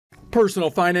Personal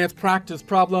finance practice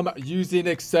problem using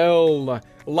Excel.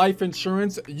 Life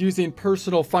insurance using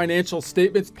personal financial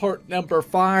statements, part number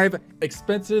 5,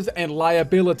 expenses and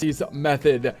liabilities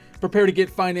method. Prepare to get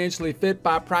financially fit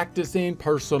by practicing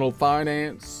personal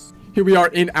finance. Here we are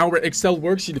in our Excel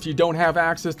worksheet. If you don't have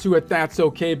access to it, that's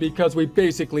okay, because we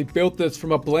basically built this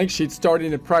from a blank sheet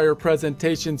starting in prior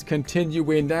presentations,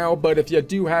 continuing now. But if you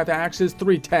do have access,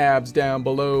 3 tabs down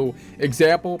below: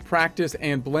 example, practice,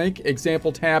 and blank.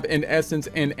 Example tab, in essence,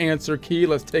 an answer key.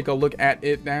 Let's take a look at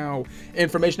it now.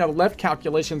 Information on the left,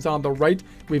 calculations on the right.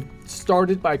 We've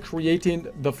started by creating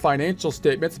the financial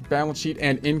statements, balance sheet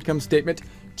and income statement.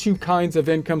 2 kinds of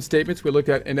income statements. We looked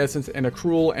at, in essence, an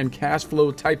accrual and cash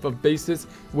flow type of basis,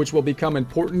 which will become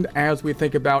important as we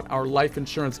think about our life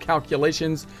insurance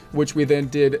calculations, which we then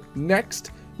did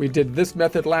next. We did this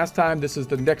method last time. This is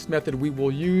the next method we will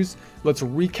use. Let's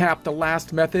recap the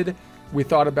last method. We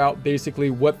thought about basically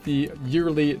what the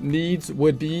yearly needs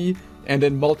would be and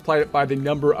then multiplied it by the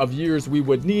number of years we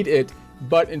would need it.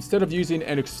 But instead of using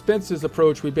an expenses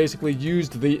approach, we basically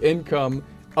used the income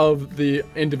of the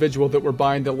individual that we're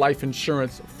buying the life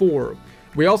insurance for.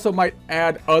 We also might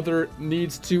add other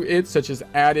needs to it, such as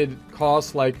added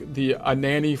costs like a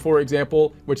nanny, for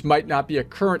example, which might not be a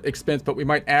current expense, but we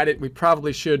might add it. We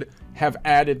probably should have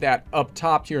added that up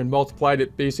top here and multiplied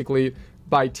it basically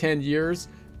by 10 years.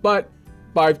 But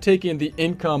by taking the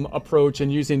income approach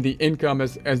and using the income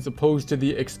as opposed to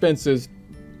the expenses,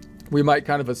 we might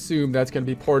kind of assume that's going to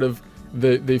be part of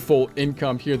the full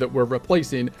income here that we're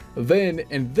replacing. Then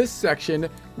in this section,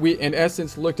 we in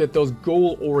essence looked at those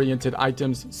goal-oriented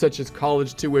items such as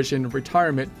college tuition,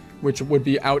 retirement, which would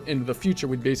be out into the future.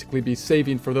 We'd basically be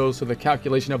saving for those, so the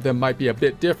calculation of them might be a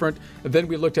bit different. Then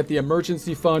we looked at the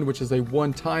emergency fund, which is a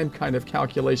one-time kind of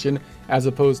calculation as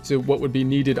opposed to what would be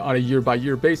needed on a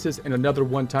year-by-year basis, and another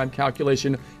one-time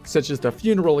calculation such as the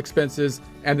funeral expenses.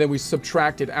 And then we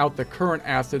subtracted out the current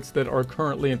assets that are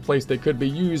currently in place that could be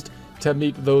used to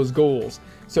meet those goals.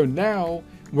 So now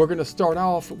we're going to start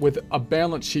off with a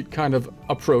balance sheet kind of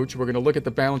approach. We're going to look at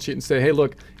the balance sheet and say, hey,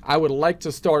 look, I would like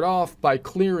to start off by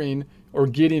clearing or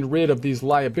getting rid of these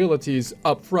liabilities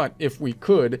up front if we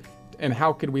could. And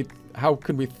how could we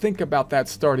think about that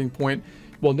starting point?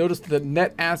 Well, notice the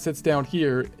net assets down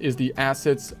here is the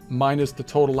assets minus the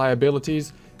total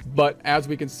liabilities. But as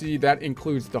we can see, that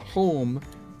includes the home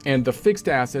and the fixed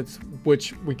assets,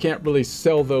 which we can't really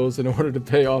sell those in order to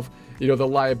pay off, the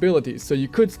liabilities. So you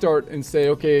could start and say,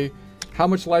 okay, how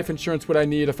much life insurance would I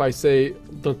need if I say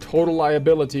the total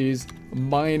liabilities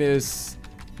minus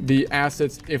the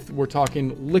assets, if we're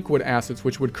talking liquid assets,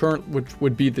 which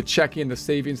would be the checking, the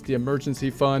savings, the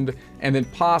emergency fund, and then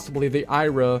possibly the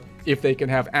IRA if they can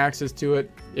have access to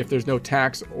it, if there's no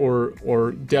tax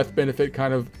or death benefit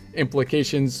kind of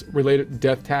implications related,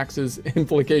 death taxes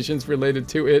implications related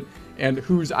to it, and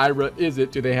whose IRA is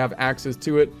it? Do they have access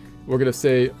to it? We're going to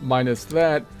say minus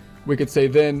that. We could say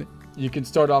then you can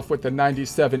start off with the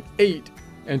 97.8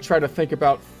 and try to think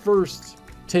about first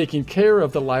taking care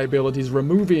of the liabilities,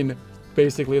 removing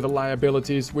basically the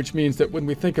liabilities, which means that when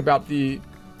we think about the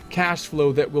cash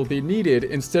flow that will be needed,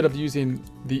 instead of using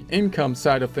the income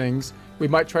side of things, we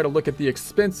might try to look at the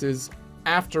expenses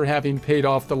after having paid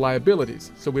off the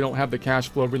liabilities. So we don't have the cash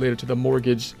flow related to the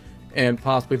mortgage and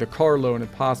possibly the car loan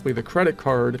and possibly the credit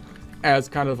card as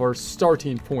kind of our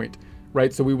starting point,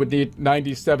 right? So we would need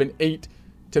 97.8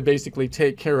 to basically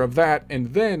take care of that,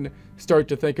 and then start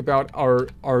to think about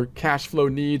our cash flow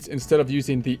needs. Instead of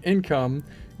using the income,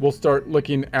 we'll start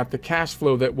looking at the cash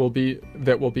flow that will be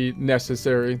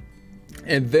necessary.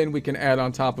 And then we can add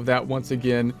on top of that, once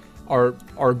again, our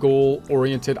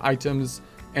goal-oriented items,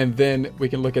 and then we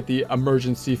can look at the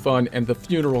emergency fund and the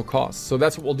funeral costs. So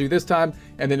that's what we'll do this time.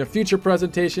 And then in future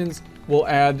presentations, we'll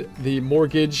add the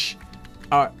mortgage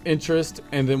interest,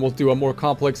 and then we'll do a more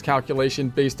complex calculation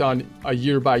based on a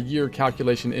year-by-year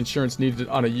calculation, insurance needed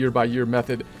on a year-by-year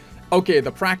method. Okay,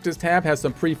 the practice tab has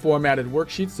some pre-formatted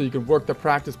worksheets, so you can work the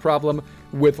practice problem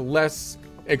with less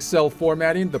Excel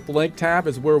formatting. The blank tab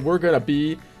is where we're going to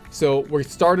be. So we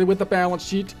started with the balance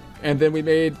sheet, and then we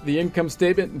made the income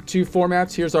statement in 2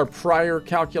 formats. Here's our prior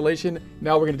calculation.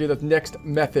 Now we're going to do the next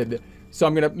method. So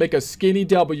I'm going to make a skinny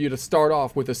W to start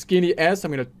off with. A skinny S,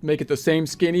 I'm going to make it the same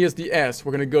skinny as the S.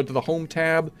 We're going to go to the home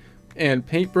tab and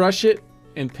paintbrush it,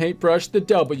 and paintbrush the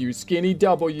W, skinny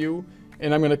W.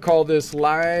 And I'm going to call this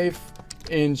life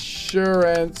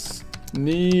insurance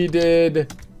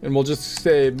needed, and we'll just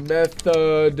say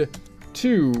method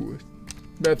 2.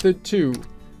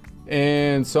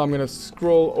 And so I'm going to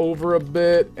scroll over a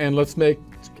bit, and let's make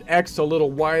X a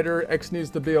little wider. X needs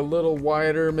to be a little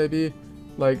wider, maybe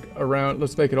like around,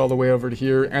 let's make it all the way over to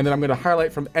here. And then I'm gonna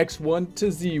highlight from X1 to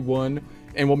Z1,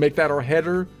 and we'll make that our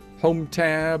header, home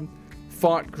tab,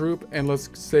 font group, and let's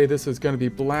say this is gonna be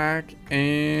black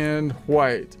and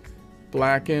white.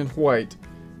 Black and white.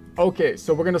 Okay,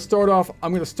 so we're gonna start off,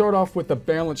 I'm gonna start off with the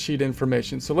balance sheet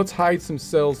information. So let's hide some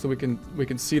cells so we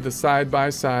can see the side by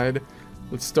side.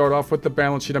 Let's start off with the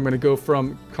balance sheet. I'm gonna go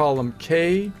from column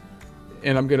K,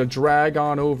 and I'm gonna drag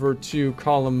on over to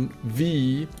column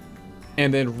V,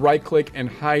 and then right click and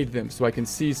hide them so I can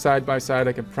see side by side.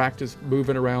 I can practice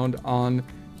moving around on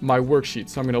my worksheet.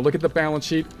 So I'm gonna look at the balance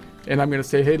sheet, and I'm gonna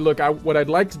say, hey, look, what I'd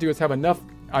like to do is have enough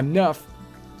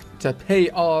to pay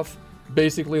off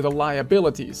basically the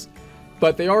liabilities,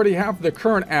 but they already have the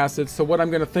current assets. So what I'm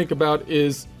going to think about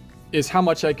is how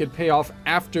much I could pay off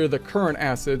after the current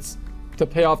assets to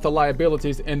pay off the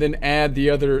liabilities, and then add the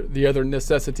other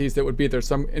necessities that would be there.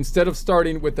 So instead of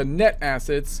starting with the net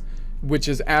assets, which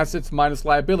is assets minus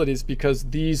liabilities, because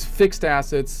these fixed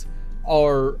assets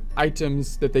are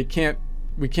items that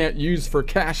we can't use for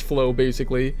cash flow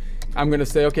basically, I'm going to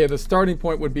say, okay, the starting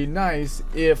point would be nice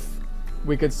if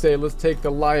we could say, let's take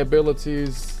the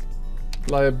liabilities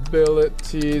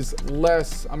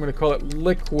less, I'm going to call it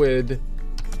liquid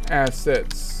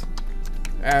assets,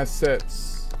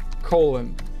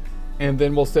 colon. And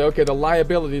then we'll say, okay, the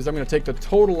liabilities, I'm going to take the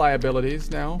total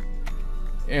liabilities now,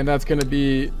 and that's going to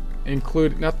be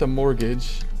include, not the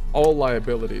mortgage, all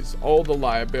the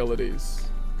liabilities.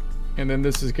 And then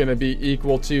this is going to be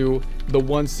equal to the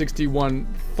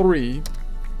 161.3.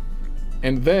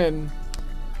 And then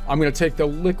I'm going to take the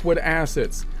liquid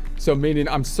assets. So meaning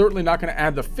I'm certainly not going to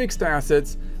add the fixed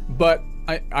assets, but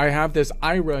I have this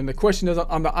IRA, and the question is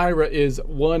on the IRA is,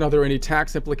 one, are there any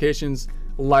tax implications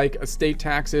like estate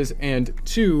taxes, and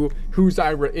two, whose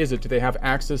IRA is it? Do they have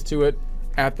access to it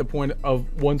at the point of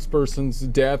one person's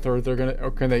death, or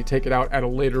can they take it out at a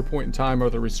later point in time? Are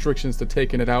there restrictions to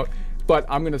taking it out? But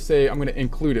I'm going to say I'm going to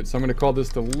include it. So I'm going to call this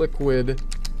the liquid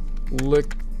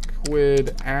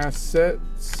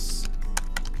assets.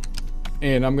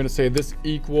 And I'm going to say this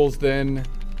equals then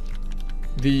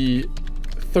the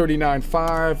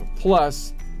 39.5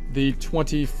 plus the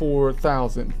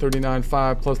 24,000.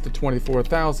 39.5 plus the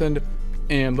 24,000.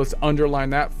 And let's underline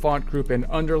that, font group and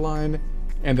underline.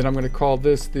 And then I'm going to call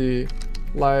this the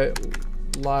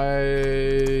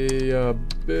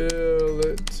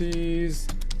liabilities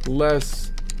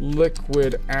less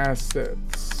liquid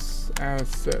assets.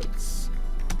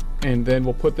 And then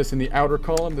we'll put this in the outer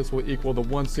column. This will equal the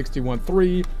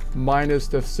 161.3 minus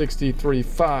the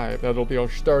 63.5. That'll be our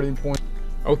starting point.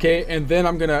 Okay, and then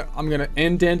I'm gonna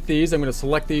indent these. I'm gonna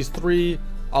select these three,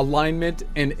 alignment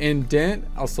and indent.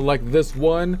 I'll select this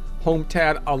one, home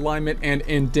tab, alignment and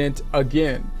indent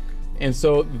again. And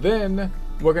so then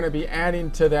we're gonna be adding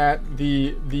to that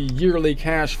the yearly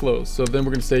cash flows. So then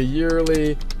we're gonna say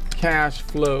yearly cash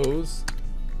flows,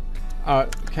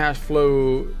 cash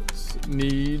flow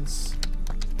needs,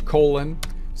 colon.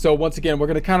 So once again, we're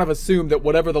going to kind of assume that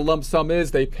whatever the lump sum is,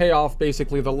 they pay off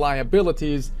basically the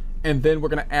liabilities, and then we're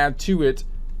going to add to it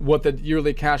what the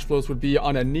yearly cash flows would be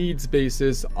on a needs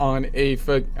basis, on a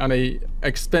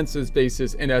expenses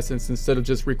basis, in essence, instead of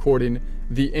just recording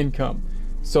the income.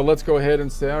 So let's go ahead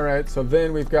and say, all right, so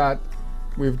then we've got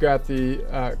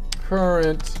the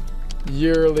current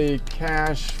yearly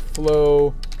cash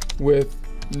flow with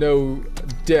no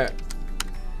debt.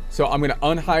 So I'm going to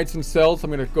unhide some cells. I'm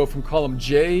going to go from column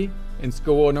J and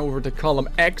go on over to column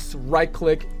X, right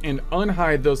click and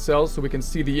unhide those cells so we can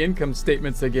see the income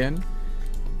statements again.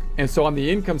 And so on the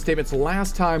income statements,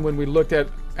 last time when we looked at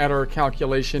our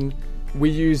calculation, we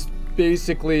used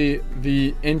basically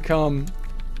the income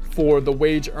for the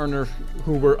wage earner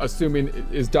who we're assuming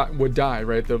would die,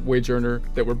 right? The wage earner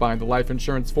that we're buying the life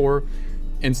insurance for.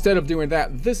 Instead of doing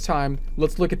that this time,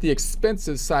 let's look at the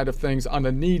expenses side of things on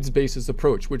a needs basis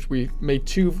approach, which we made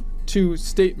two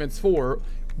statements for.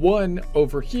 One,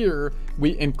 over here,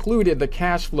 we included the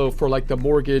cash flow for like the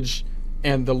mortgage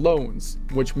and the loans,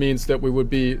 which means that we would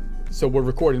be, so we're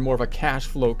recording more of a cash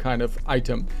flow kind of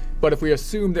item. But if we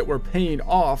assume that we're paying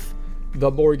off the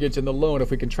mortgage and the loan,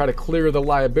 if we can try to clear the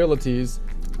liabilities,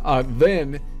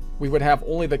 then we would have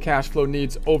only the cash flow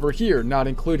needs over here, not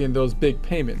including those big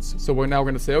payments. So we're now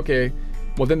going to say, okay,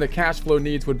 well then the cash flow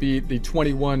needs would be the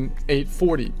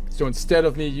 21,840. So instead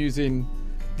of me using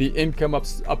the income up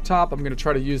top, I'm going to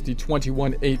try to use the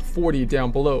 21,840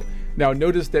 down below. Now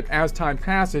notice that as time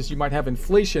passes, you might have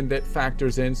inflation that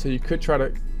factors in, so you could try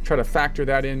to factor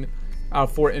that in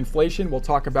for inflation. We'll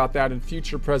talk about that in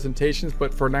future presentations,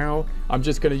 but for now, I'm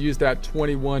just going to use that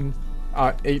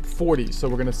 21,840. So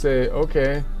we're going to say,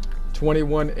 okay,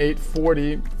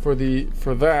 21,840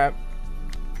 for that,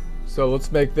 So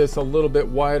let's make this a little bit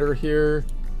wider here,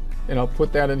 and I'll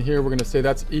put that in here. We're going to say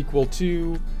that's equal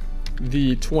to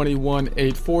the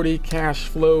 21,840 cash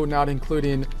flow, not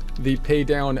including the pay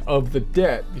down of the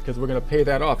debt, because we're going to pay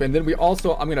that off. And then we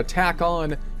also, I'm going to tack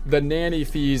on the nanny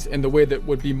fees in the way that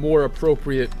would be more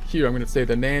appropriate here. I'm going to say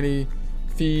the nanny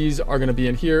fees are going to be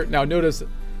in here. Now notice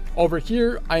over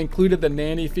here, I included the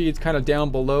nanny fees kind of down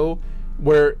below,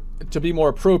 where to be more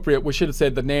appropriate, we should have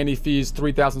said the nanny fees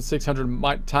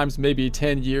 3,600 times maybe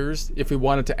 10 years if we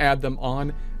wanted to add them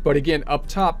on. But again, up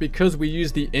top, because we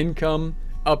use the income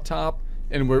up top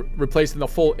and we're replacing the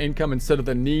full income instead of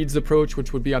the needs approach,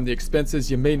 which would be on the expenses,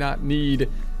 you may not need,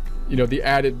 you know, the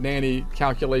added nanny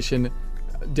calculation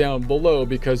down below,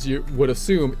 because you would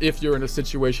assume if you're in a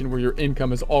situation where your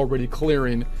income is already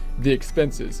clearing the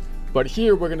expenses. But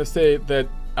here we're going to say that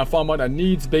if I'm on a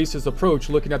needs basis approach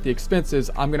looking at the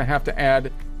expenses, I'm going to have to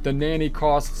add the nanny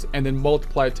costs and then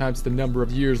multiply it times the number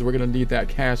of years we're going to need that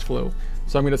cash flow.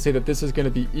 So I'm going to say that this is going to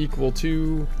be equal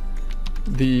to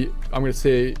the, I'm going to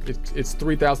say it's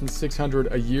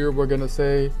 3,600 a year, we're going to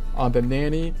say, on the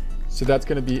nanny. So that's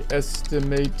going to be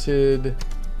estimated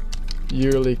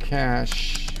yearly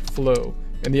cash flow.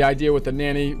 And the idea with the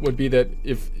nanny would be that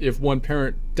if one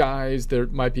parent dies, there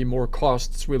might be more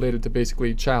costs related to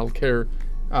basically child care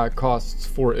costs,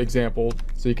 for example.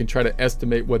 So you can try to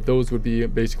estimate what those would be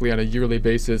basically on a yearly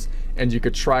basis, and you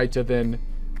could try to then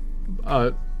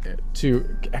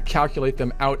to calculate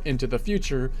them out into the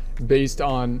future based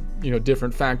on, you know,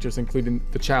 different factors, including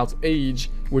the child's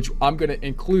age, which I'm going to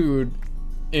include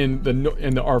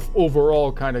in our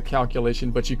overall kind of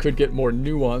calculation. But you could get more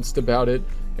nuanced about it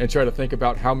and try to think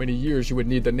about how many years you would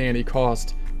need the nanny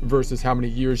cost versus how many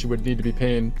years you would need to be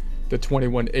paying the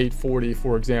 21,840,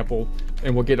 for example.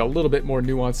 And we'll get a little bit more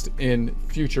nuanced in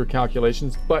future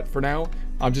calculations. But for now,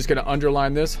 I'm just going to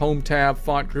underline this, home tab,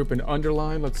 font group, and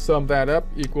underline. Let's sum that up,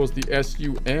 equals the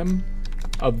SUM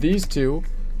of these two.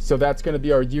 So that's going to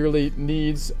be our yearly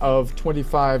needs of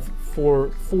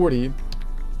 25,440.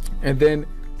 And then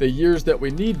the years that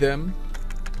we need them,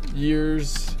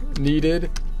 years needed.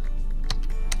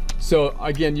 So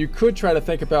again, you could try to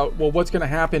think about, well, what's going to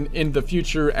happen in the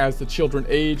future as the children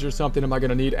age or something? Am I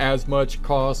going to need as much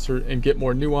costs and get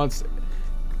more nuance?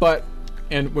 But,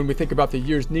 and when we think about the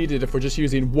years needed, if we're just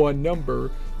using one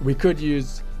number, we could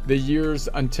use the years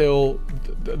until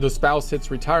the spouse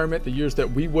hits retirement, the years that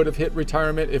we would have hit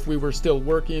retirement if we were still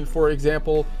working, for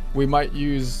example. We might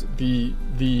use the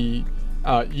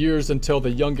years until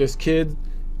the youngest kid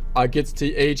gets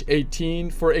to age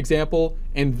 18, for example,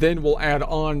 and then we'll add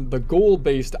on the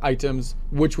goal-based items,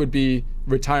 which would be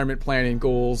retirement planning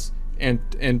goals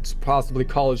and possibly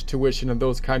college tuition and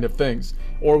those kind of things.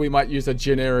 Or we might use a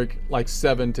generic like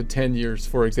 7 to 10 years,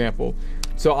 for example.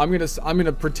 So I'm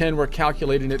gonna pretend we're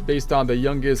calculating it based on the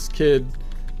youngest kid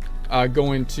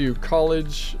going to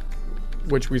college,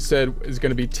 which we said is going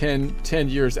to be 10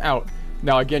 years out.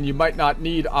 Now again, you might not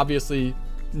need obviously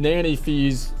nanny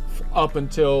fees up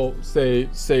until say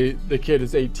the kid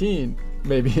is 18,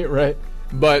 maybe, right?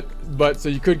 But so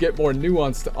you could get more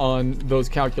nuanced on those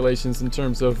calculations in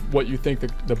terms of what you think the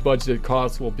budgeted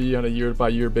costs will be on a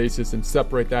year-by-year basis and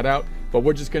separate that out. But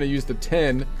we're just going to use the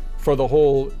 10 for the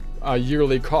whole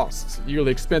yearly costs,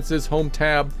 yearly expenses, home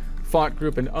tab, font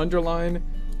group, and underline.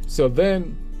 So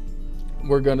then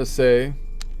we're going to say,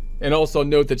 and also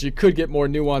note that you could get more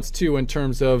nuance too in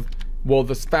terms of, well,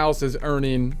 the spouse is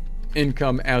earning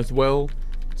income as well.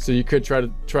 So you could try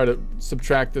to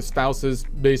subtract the spouse's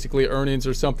basically earnings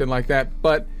or something like that.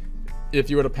 But if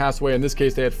you were to pass away, in this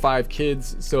case they had 5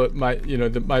 kids, so it might, you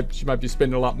know, she might be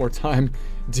spending a lot more time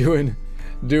doing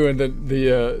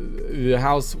the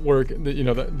housework,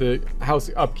 the house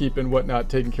upkeep and whatnot,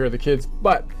 taking care of the kids.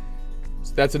 But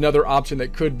that's another option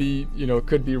that could be,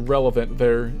 could be relevant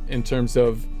there in terms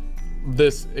of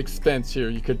this expense here.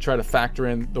 You could try to factor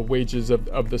in the wages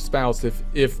of the spouse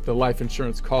if the life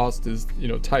insurance cost is,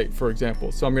 tight, for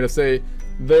example. So I'm going to say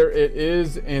there it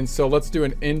is. And so let's do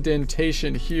an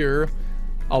indentation here.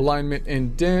 Alignment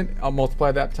indent. I'll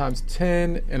multiply that times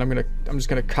 10, and I'm just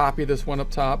gonna copy this one up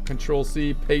top. Control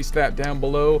C, paste that down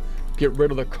below. Get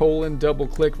rid of the colon. Double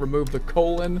click, remove the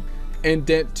colon.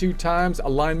 Indent 2 times.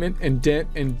 Alignment indent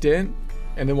indent,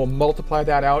 and then we'll multiply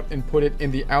that out and put it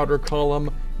in the outer column.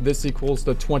 This equals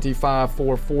the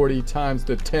 25,440 times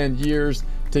the 10 years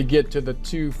to get to the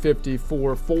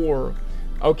 254,4.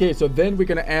 Okay, so then we're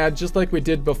gonna add, just like we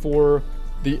did before,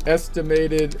 the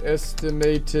estimated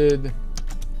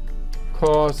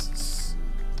costs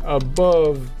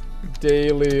above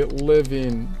daily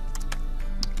living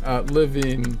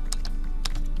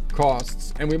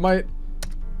costs. And we might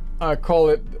call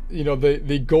it, you know,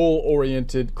 the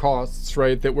goal-oriented costs,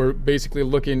 right, that we're basically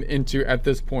looking into at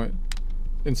this point.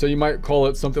 And so you might call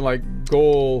it something like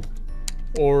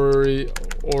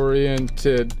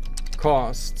goal-oriented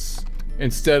costs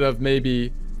instead of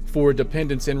maybe for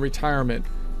dependents in retirement.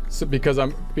 So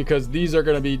because these are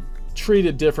going to be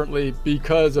treated differently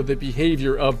because of the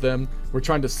behavior of them. We're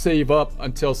trying to save up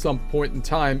until some point in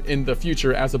time in the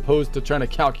future, as opposed to trying to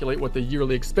calculate what the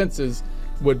yearly expenses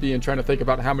would be and trying to think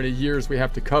about how many years we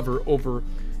have to cover over.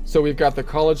 So we've got the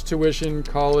college tuition,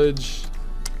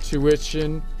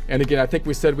 and again, I think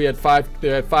we said they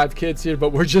had five kids here,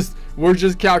 but we're just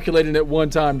calculating it one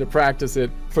time to practice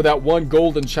it for that one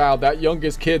golden child. That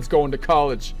youngest kid's going to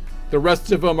college. The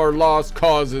rest of them are lost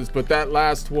causes, but that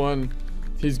last one,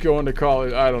 he's going to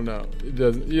college. I don't know. He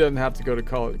doesn't have to go to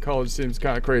college. College seems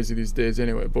kind of crazy these days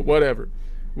anyway, but whatever.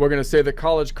 We're going to say the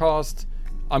college cost,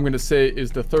 I'm going to say,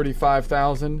 is the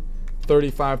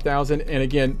 $35,000. And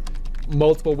again,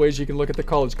 multiple ways you can look at the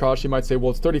college cost. You might say,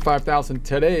 well, it's $35,000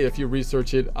 today. If you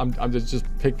research it, I'm just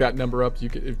pick that number up.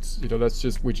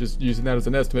 We're just using that as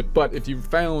an estimate. But if you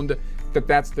found that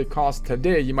that's the cost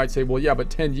today, you might say, well, yeah, but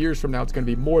 10 years from now, it's going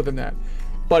to be more than that.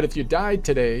 But if you died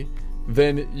today,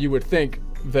 then you would think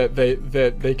that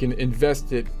they can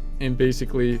invest it and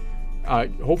basically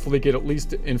hopefully get at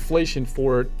least inflation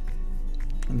for it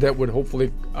that would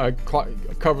hopefully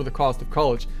cover the cost of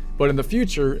college. But in the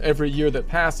future, every year that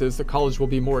passes, the college will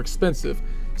be more expensive.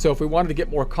 So if we wanted to get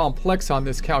more complex on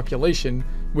this calculation,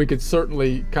 we could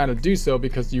certainly kind of do so,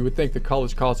 because you would think the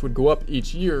college costs would go up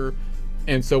each year.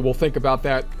 And so we'll think about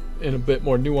that in a bit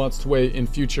more nuanced way in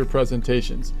future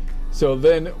presentations. So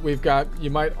then we've got, you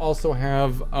might also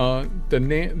have the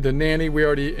nanny. We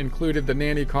already included the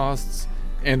nanny costs.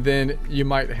 And then you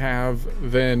might have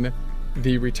then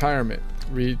the retirement.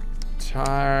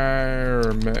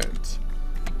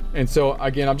 And so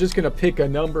again, I'm just going to pick a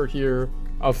number here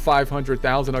of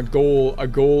 500,000, a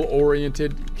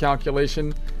goal-oriented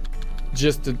calculation,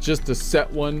 just to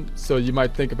set one. So you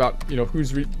might think about,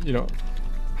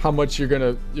 how much you're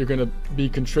gonna be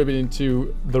contributing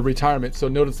to the retirement. So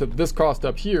notice that this cost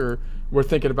up here, we're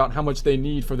thinking about how much they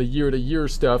need for the year-to-year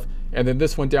stuff, and then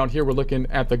this one down here, we're looking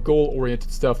at the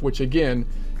goal-oriented stuff, which again,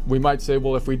 we might say,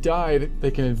 well, if we died, they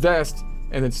can invest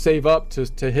and then save up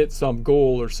to hit some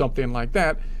goal or something like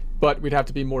that. But we'd have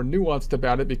to be more nuanced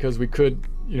about it, because we could,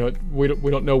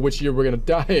 we don't know which year we're going to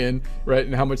die in, right?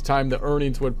 And how much time the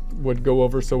earnings would go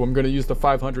over. So I'm going to use the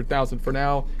 500,000 for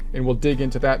now, and we'll dig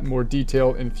into that in more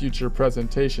detail in future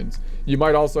presentations. You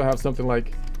might also have something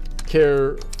like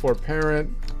care for parent,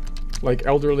 like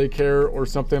elderly care or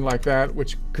something like that,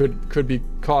 which could be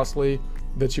costly,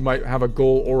 that you might have a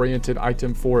goal-oriented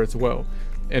item for as well.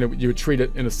 And you would treat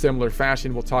it in a similar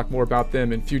fashion. We'll talk more about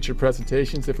them in future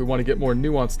presentations if we want to get more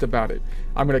nuanced about it.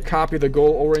 I'm going to copy the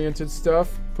goal-oriented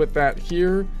stuff, put that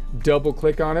here, double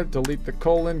click on it, delete the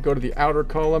colon, go to the outer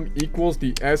column, equals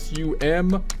the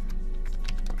SUM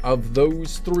of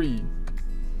those three.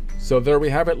 So there we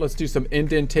have it. Let's do some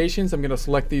indentations. I'm going to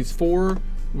select these four.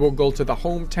 We'll go to the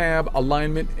Home tab,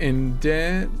 Alignment,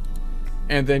 Indent,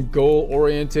 and then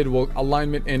Goal-oriented, we'll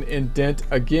Alignment and Indent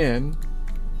again.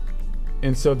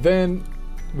 And so then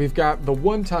we've got the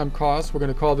one-time cost. We're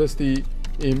going to call this the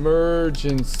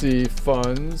emergency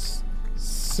funds,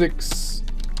 6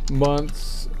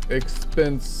 months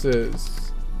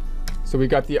expenses. So we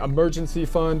got the emergency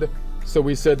fund. So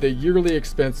we said the yearly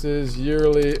expenses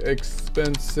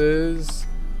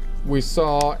we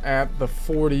saw at the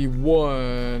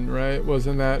 41, right?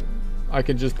 Wasn't that? I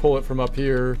can just pull it from up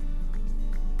here.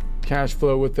 Cash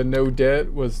flow with the no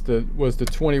debt was the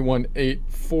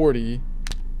 21,840.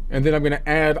 And then I'm going to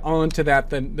add on to that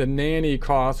the nanny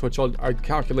costs, which I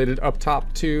calculated up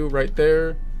top too, right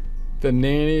there. The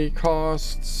nanny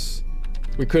costs,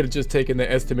 we could have just taken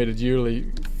the estimated yearly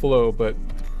flow, but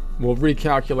we'll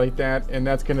recalculate that, and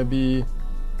that's going to be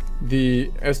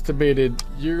the estimated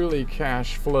yearly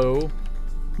cash flow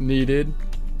needed.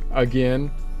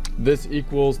 Again, this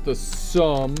equals the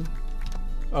sum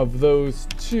of those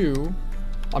two.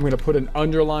 I'm going to put an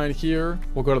underline here.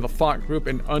 We'll go to the font group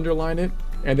and underline it.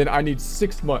 And then I need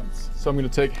 6 months. So I'm going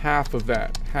to take half of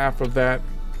that,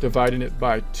 dividing it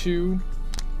by 2.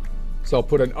 So I'll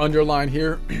put an underline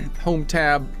here, Home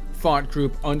tab, font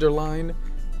group, underline.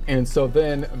 And so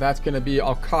then that's going to be,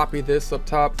 I'll copy this up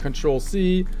top, Control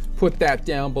C, put that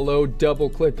down below, double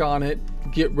click on it,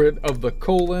 get rid of the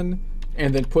colon,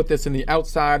 and then put this in the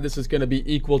outside. This is going to be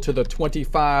equal to the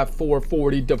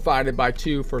 25,440 divided by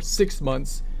 2 for 6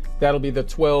 months. That'll be the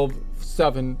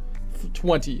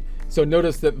 12,720. So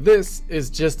notice that this is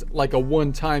just like a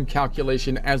one-time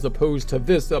calculation, as opposed to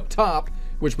this up top,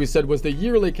 which we said was the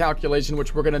yearly calculation,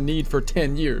 which we're going to need for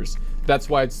 10 years. That's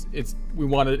why we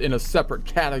want it in a separate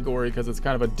category, because it's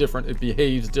kind of it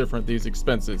behaves different, these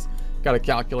expenses. Got to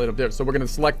calculate them different. So we're going to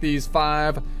select these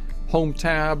 5, home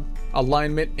tab,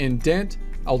 alignment, indent.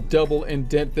 I'll double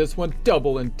indent this one,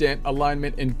 double indent,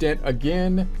 alignment, indent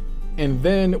again. And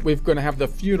then we're going to have the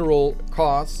funeral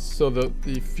costs. So the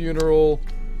funeral,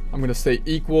 I'm going to say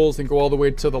equals and go all the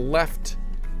way to the left,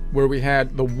 where we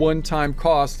had the one-time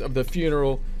cost of the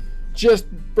funeral. Just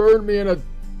burn me in a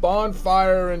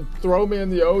bonfire and throw me in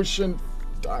the ocean.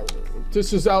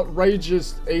 This is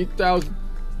outrageous. 8,000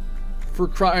 for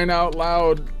crying out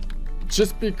loud.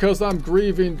 Just because I'm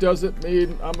grieving doesn't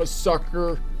mean I'm a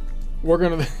sucker. We're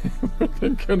gonna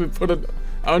put an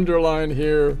underline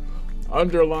here,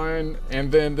 underline,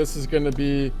 and then this is gonna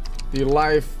be the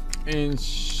life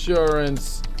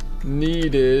insurance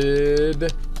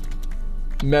needed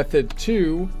method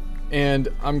 2, and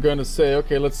I'm gonna say,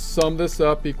 okay, let's sum this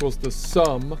up equals the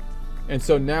sum. And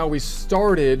so now we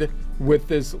started with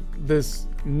this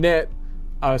net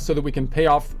so that we can pay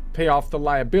off the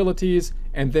liabilities,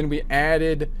 and then we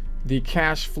added the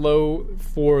cash flow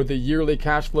for the yearly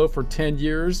cash flow for 10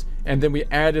 years, and then we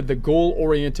added the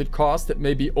goal-oriented cost that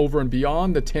may be over and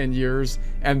beyond the 10 years,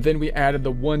 and then we added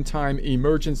the one-time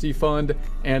emergency fund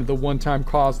and the one-time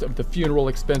cost of the funeral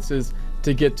expenses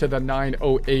to get to the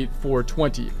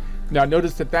 908,420. Now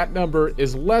notice that number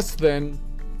is less than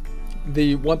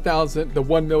the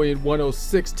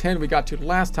 1,106,10 we got to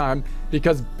last time,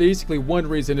 because basically one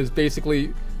reason is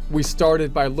we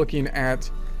started by looking at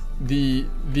the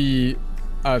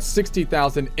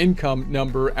 60,000 income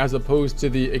number as opposed to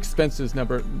the expenses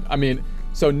number. I mean,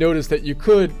 so notice that you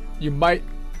might,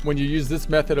 when you use this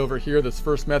method over here, this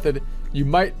first method, you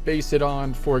might base it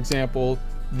on, for example,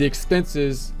 the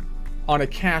expenses on a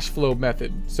cash flow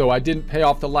method. So I didn't pay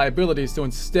off the liabilities, so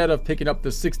instead of picking up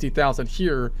the 60,000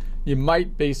 here, you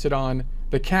might base it on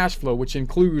the cash flow, which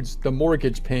includes the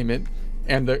mortgage payment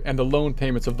and the loan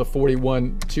payments of the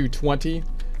 41,220.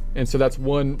 And so that's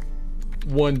one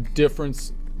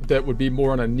difference that would be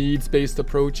more on a needs-based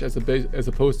approach as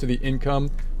opposed to the income,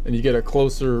 and you get a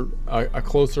closer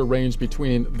range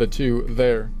between the two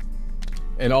there.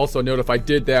 And also note, if I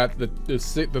did that,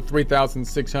 the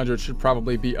 3,600 should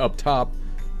probably be up top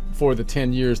for the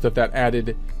 10 years that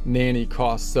added nanny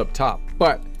costs up top.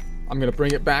 But I'm going to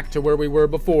bring it back to where we were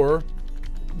before,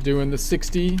 doing the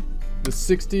 60,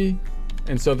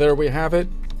 and so there we have it.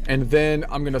 And then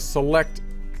I'm going to select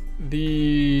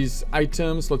these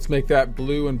items. Let's make that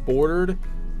blue and bordered.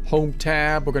 Home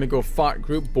tab, we're going to go font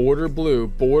group, border blue,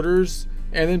 borders,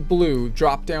 and then blue.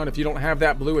 Drop down. If you don't have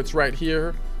that blue, it's right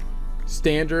here.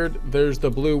 Standard, there's the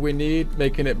blue we need,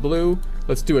 making it blue.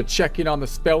 Let's do a check-in on the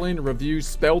spelling, review,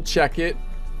 spell check it.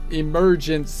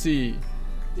 Emergency.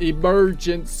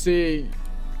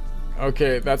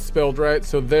 Okay, that's spelled right.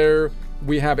 So there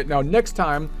we have it. Now next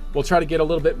time we'll try to get a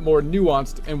little bit more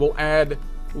nuanced, and we'll add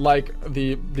like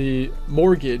the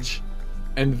mortgage,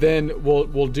 and then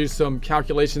we'll do some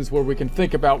calculations where we can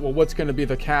think about, well, what's going to be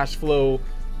the cash flow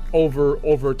over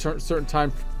a certain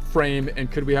time frame,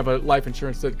 and could we have a life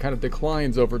insurance that kind of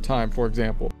declines over time, for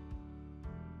example.